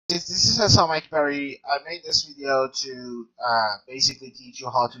This is Hassan Perry. I made this video to basically teach you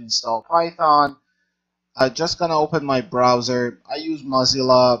how to install Python. I'm just gonna open my browser. I use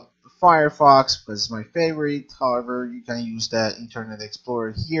Mozilla Firefox because it's my favorite. However, you can use the Internet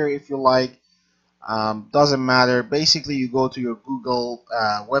Explorer here if you like. Doesn't matter. Basically, you go to your Google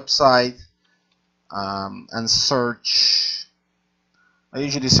website and search. I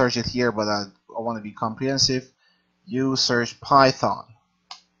usually search it here, but I want to be comprehensive. You search Python.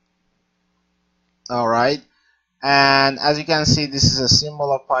 Alright, and as you can see, this is a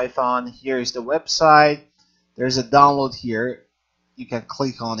symbol of Python. Here is the website. There's a download here. You can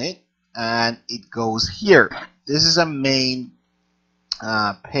click on it and it goes here. This is a main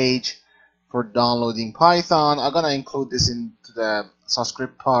page for downloading Python. I'm gonna include this into the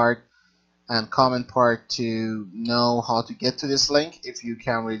subscript part and comment part to know how to get to this link if you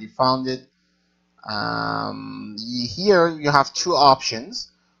can really find it. Here you have two options.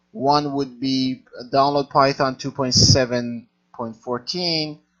 One would be download Python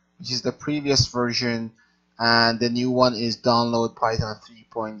 2.7.14, which is the previous version, and the new one is download Python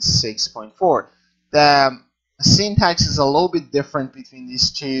 3.6.4. The syntax is a little bit different between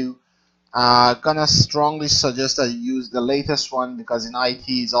these two. Gonna strongly suggest that you use the latest one, because in IT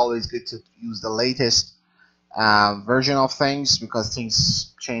it's always good to use the latest version of things, because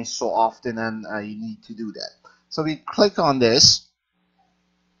things change so often and you need to do that. So we click on this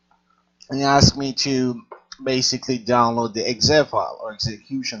and it asks me to basically download the exe file or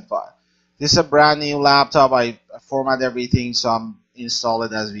execution file. This is a brand new laptop. I format everything, so I'm install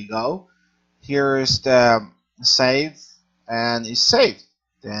it as we go. Here's the save, and it's saved.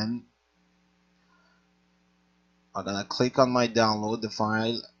 Then I'm gonna click on my download the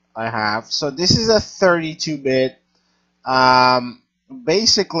file I have. So this is a 32-bit.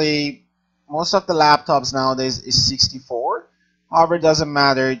 Basically, most of the laptops nowadays is 64. However, it doesn't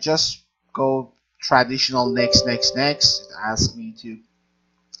matter. Just go traditional next. It asks me to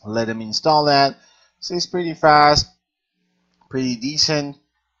let him install that. So it's pretty fast, pretty decent,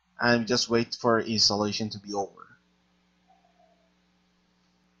 and just wait for installation to be over.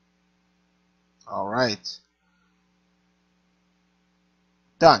 Alright,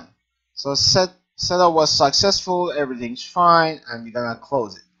 done. So setup was successful, everything's fine, and we're gonna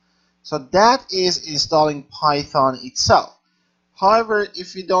close it. So that is installing Python itself. However,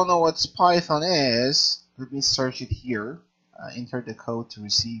 if you don't know what Python is, let me search it here. Enter the code to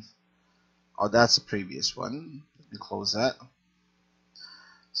receive. Oh, that's the previous one. Let me close that.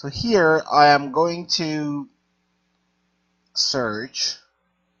 So here I am going to search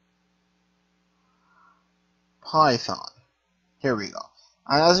Python. Here we go.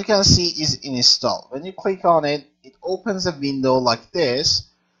 And as you can see, it's installed. When you click on it, it opens a window like this,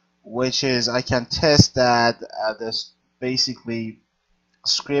 which is I can test that this basically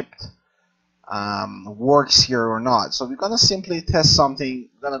script works here or not. So we're gonna simply test something.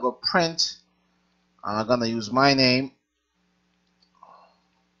 We're gonna go print, and I'm gonna use my name,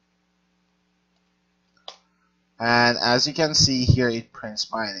 and as you can see here, it prints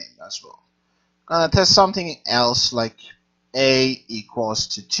my name as well. I'm gonna test something else, like a equals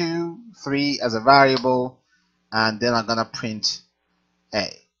to 2, 3 as a variable, and then I'm gonna print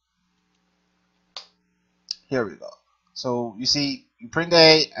a. Here we go. So you see, you print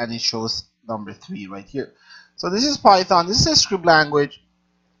a and it shows number 3 right here. So this is Python. This is a script language.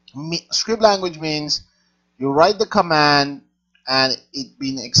 Script language means you write the command and it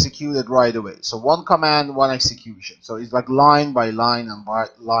being executed right away. So one command, one execution. So it's like line by line and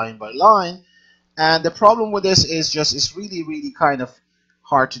line by line. And the problem with this is just it's really kind of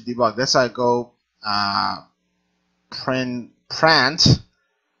hard to debug. Let's say I go print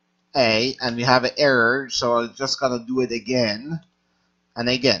a, and we have an error, so I'm just gonna do it again and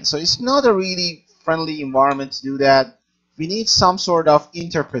again. So it's not a really friendly environment to do that. We need some sort of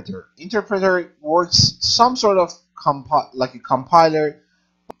interpreter. Interpreter works some sort of like a compiler.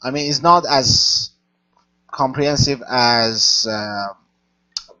 I mean, it's not as comprehensive as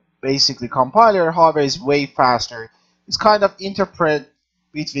basically compiler. However, it's way faster. It's kind of interpret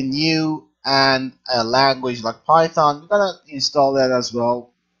between you and a language like Python. We're gonna install that as well.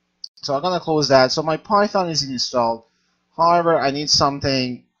 So I'm gonna close that. So my Python is installed. However, I need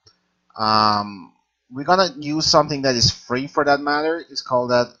something. We're gonna use something that is free for that matter. It's called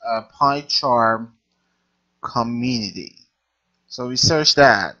that Pycharm Community. So we search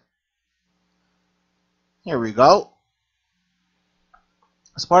that. Here we go.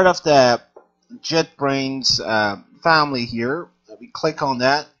 As part of the JetBrains family here, we click on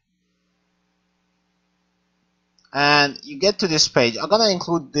that. And you get to this page. I'm gonna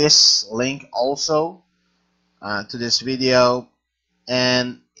include this link also to this video,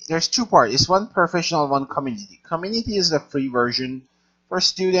 and there's two parts. It's one professional, one community. Community is the free version for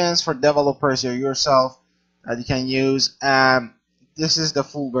students, for developers, or yourself that you can use. This is the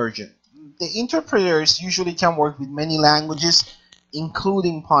full version. The interpreters usually can work with many languages,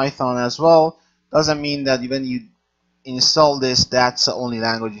 including Python as well. Doesn't mean that when you install this, that's the only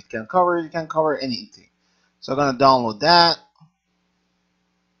language it can cover. You can cover anything. So I'm going to download that.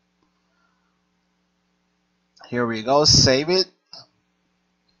 Here we go. Save it.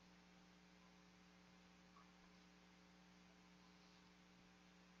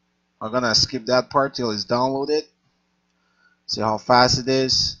 I'm going to skip that part till it's downloaded. See how fast it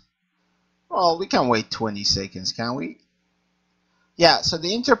is. Well, we can wait 20 seconds, can we? Yeah, so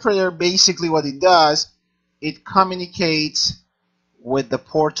the interpreter, basically what it does, it communicates with the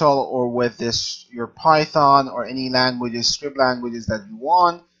portal or with your Python or any languages, script languages that you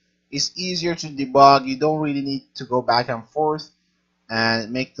want. It's easier to debug. You don't really need to go back and forth,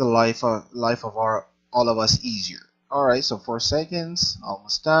 and make the life of all of us easier. All right, so 4 seconds,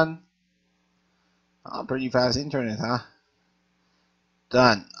 almost done. Pretty fast internet, huh?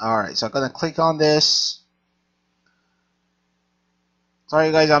 Done. All right, so I'm gonna click on this.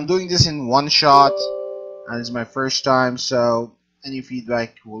 Sorry guys, I'm doing this in one shot, and it's my first time, so any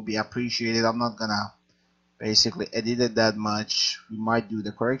feedback will be appreciated. I'm not gonna basically edit it that much. We might do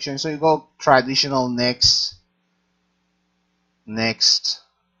the correction. So you go traditional, next.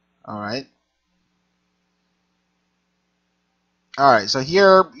 Alright. Alright, so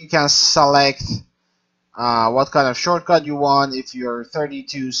here you can select what kind of shortcut you want. If you're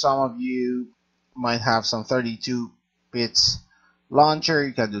 32, some of you might have some 32 bits launcher.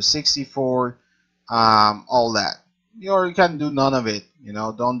 You can do 64, all that. Or you can do none of it.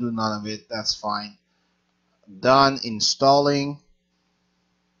 Don't do none of it. That's fine. Done installing.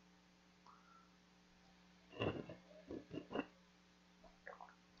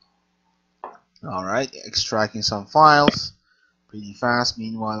 Alright, extracting some files pretty fast.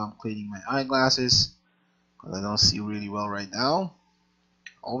 Meanwhile, I'm cleaning my eyeglasses because I don't see really well right now.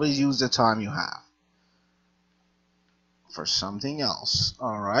 Always use the time you have for something else.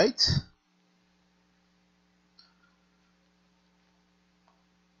 Alright.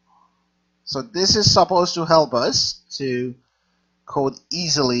 So this is supposed to help us to code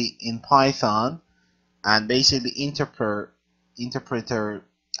easily in Python and basically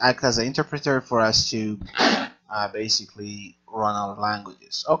act as an interpreter for us to basically run our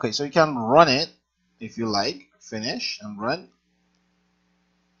languages. Okay, so you can run it if you like. Finish and run.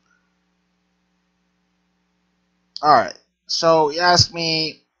 Alright, so you asked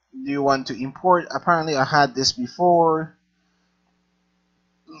me, do you want to import? Apparently I had this before.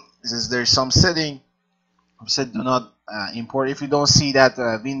 There's some setting said do not import. If you don't see that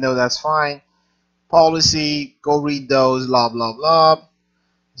window, that's fine. Policy, go read those, blah blah blah.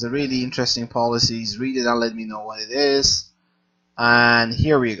 It's a really interesting policies. Read it and let me know what it is. And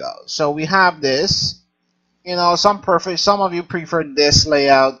here we go. So we have this. Some of you prefer this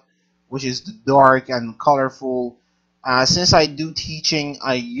layout, which is the dark and colorful. Since I do teaching,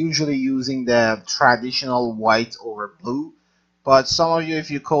 I usually using the traditional white over blue. But some of you, if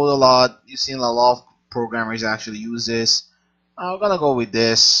you code a lot, you've seen a lot of programmers actually use this. I'm gonna go with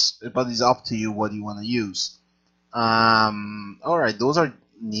this, but it's up to you what you want to use. Alright, those are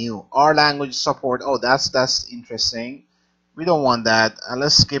new. Our language support. Oh, that's interesting. We don't want that.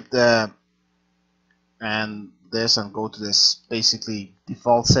 Let's skip this and go to this basically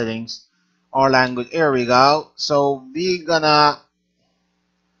default settings. Our language. Here we go. So we're gonna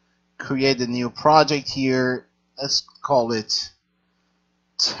create a new project here. Let's call it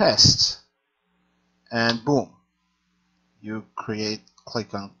test, and boom, you click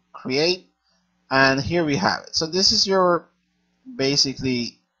on create, and here we have it. So this is your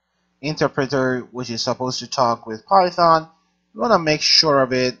basically interpreter, which is supposed to talk with Python. We want to make sure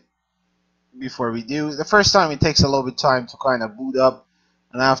of it before we do. The first time it takes a little bit of time to kind of boot up,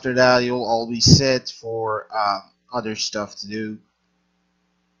 and after that you'll all be set for other stuff to do.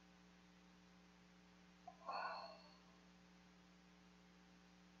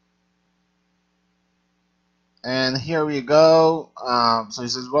 And here we go. So it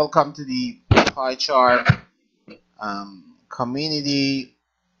says welcome to the Pycharm community.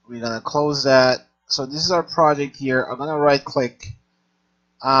 We're gonna close that. So this is our project here. I'm gonna right click.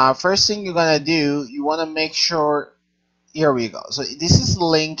 First thing you're gonna do, you wanna make sure, here we go. So this is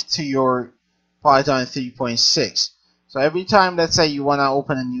linked to your Python 3.6. So every time, let's say you wanna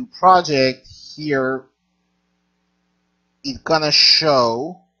open a new project here, it's gonna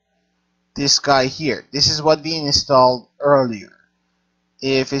show this guy here. This is what we installed earlier.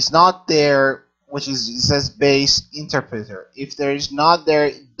 If it's not there, which is, it says base interpreter. If there is not there,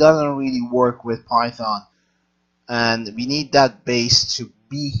 doesn't really work with Python, and we need that base to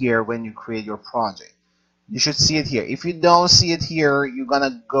be here when you create your project. You should see it here. If you don't see it here, you're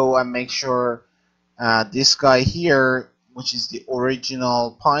gonna go and make sure this guy here, which is the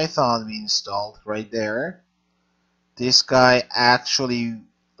original Python we installed right there, this guy actually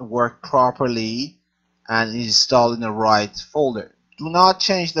worked properly and is installed in the right folder. Do not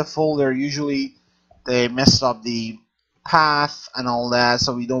change the folder. Usually they mess up the path and all that,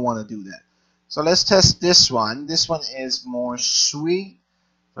 so we don't want to do that. So let's test this one. This one is more sweet.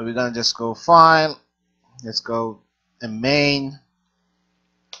 So we're gonna just go file, let's go in main,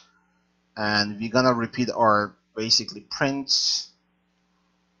 and we're gonna repeat our basically print.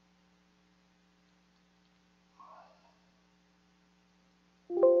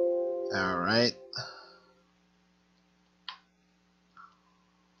 All right.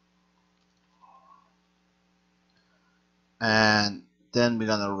 And then we're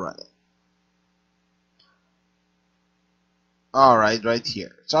gonna run it. All right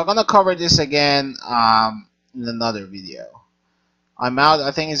here. So I'm gonna cover this again in another video. I'm out.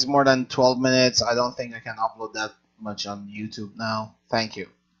 I think it's more than 12 minutes. I don't think I can upload that much on YouTube now. Thank you.